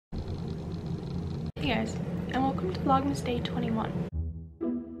Hey guys, and welcome to Vlogmas Day 21.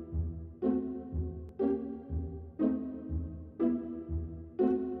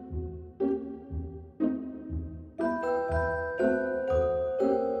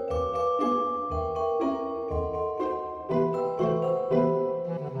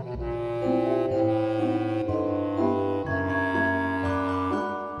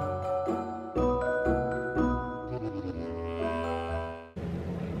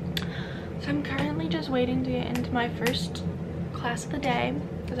 So I'm currently just waiting to get into my first class of the day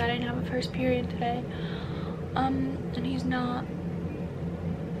because I didn't have a first period today. And he's not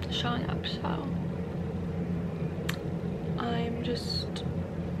showing up, so I'm just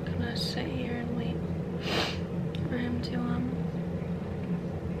gonna sit here and wait for him to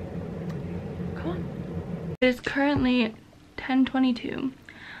come on. It is currently 10:22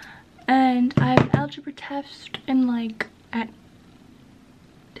 and I have an algebra test in like at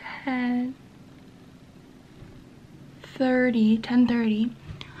 10:30.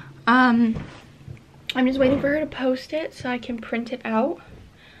 I'm just waiting for her to post it so I can print it out,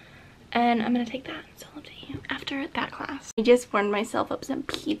 and I'm gonna take that and sell it to you after that class. I just warmed myself up some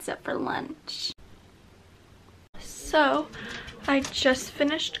pizza for lunch. So I just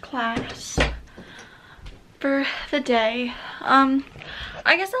finished class for the day. I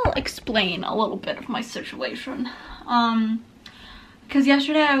guess I'll explain a little bit of my situation. Because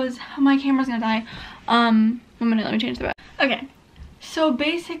yesterday my camera's gonna die. Let me change the back. Okay, so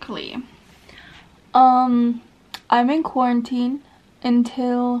basically, I'm in quarantine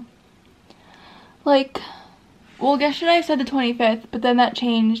until, like, well, yesterday I said the 25th, but then that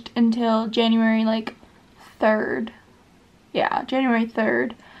changed until January, like, 3rd. Yeah, January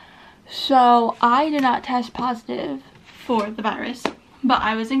 3rd. So I did not test positive for the virus, but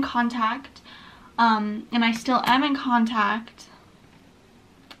I was in contact, and I still am in contact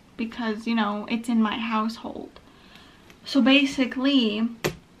because, you know, it's in my household. So basically,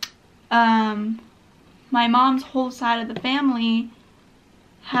 my mom's whole side of the family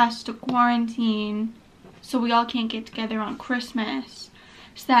has to quarantine, so we all can't get together on Christmas.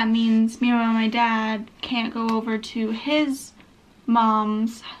 So that means me and my dad can't go over to his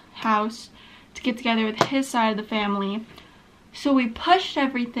mom's house to get together with his side of the family. So we pushed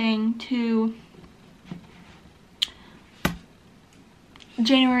everything to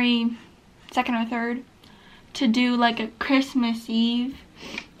January 2nd or 3rd to do like a Christmas Eve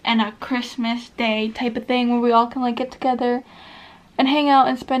and a Christmas Day type of thing where we all can like get together and hang out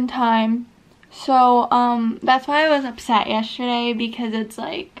and spend time. So that's why I was upset yesterday, because it's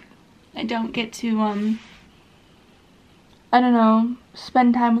like I don't get to I don't know,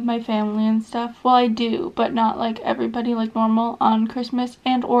 spend time with my family and stuff. Well, I do, but not like everybody like normal on Christmas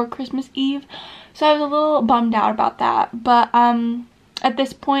and or Christmas Eve. So I was a little bummed out about that, but at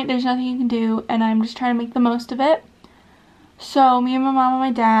this point, there's nothing you can do, and I'm just trying to make the most of it. So me and my mom and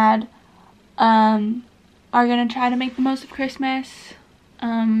my dad are gonna try to make the most of Christmas.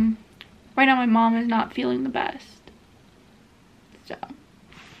 Right now my mom is not feeling the best, so.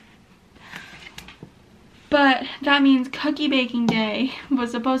 But that means cookie baking day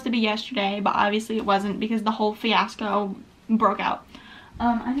was supposed to be yesterday, but obviously it wasn't because the whole fiasco broke out.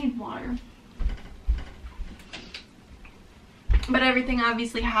 I need water. But everything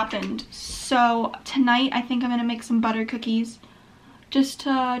obviously happened. So tonight I think I'm gonna make some butter cookies just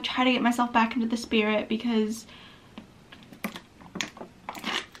to try to get myself back into the spirit, because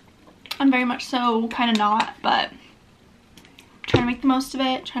I'm very much so kind of not, but trying to make the most of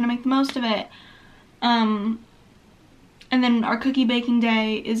it, and then our cookie baking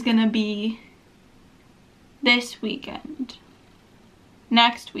day is gonna be this weekend,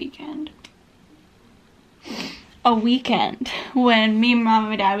 next weekend. A weekend when me, mom, and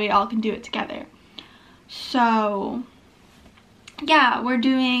my dad, we all can do it together. So yeah, we're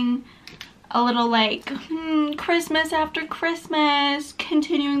doing a little like Christmas after Christmas,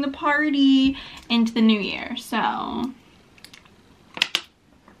 continuing the party into the new year. So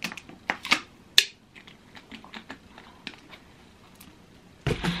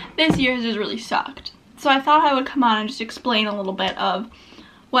this year has just really sucked. So I thought I would come on and just explain a little bit of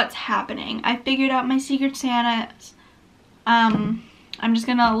what's happening. I figured out my Secret Santas. I'm just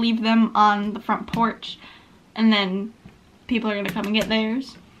gonna leave them on the front porch, and then people are gonna come and get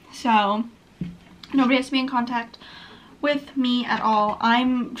theirs. So nobody has to be in contact with me at all.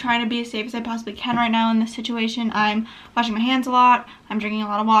 I'm trying to be as safe as I possibly can right now in this situation. I'm washing my hands a lot. I'm drinking a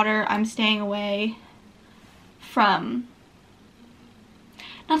lot of water. I'm staying away from,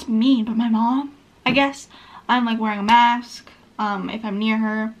 not me, but my mom, I guess. I'm like wearing a mask if I'm near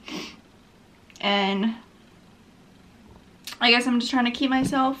her, and I guess I'm just trying to keep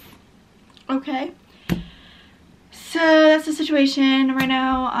myself okay. So that's the situation right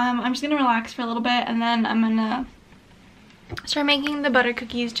now. I'm just gonna relax for a little bit, and then I'm gonna start making the butter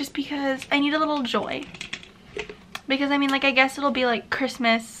cookies just because I need a little joy. Because I mean, like, I guess it'll be like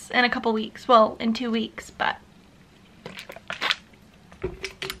Christmas in a couple weeks. Well, in 2 weeks, but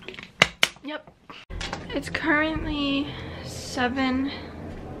yep. It's currently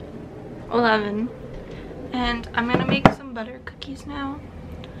 7:11 and I'm gonna make some butter cookies now.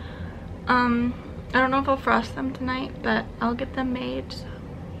 I don't know if I'll frost them tonight, but I'll get them made, so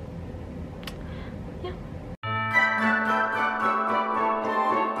yeah.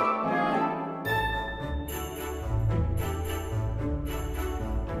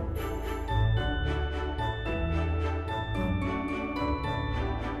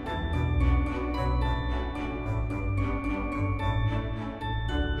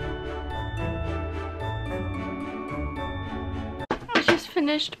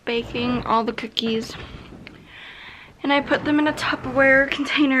 Finished baking all the cookies and I put them in a Tupperware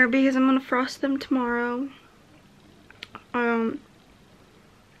container because I'm gonna frost them tomorrow. I'm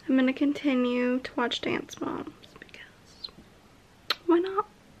gonna continue to watch Dance Moms because why not?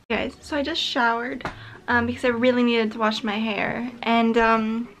 Guys, so I just showered because I really needed to wash my hair, and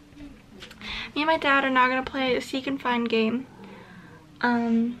me and my dad are now gonna play a seek and find game,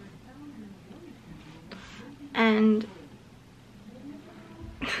 and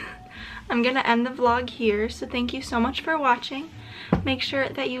I'm gonna end the vlog here, so thank you so much for watching. Make sure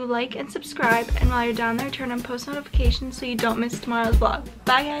that you like and subscribe, and while you're down there, turn on post notifications so you don't miss tomorrow's vlog.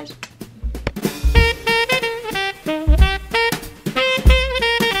 Bye guys!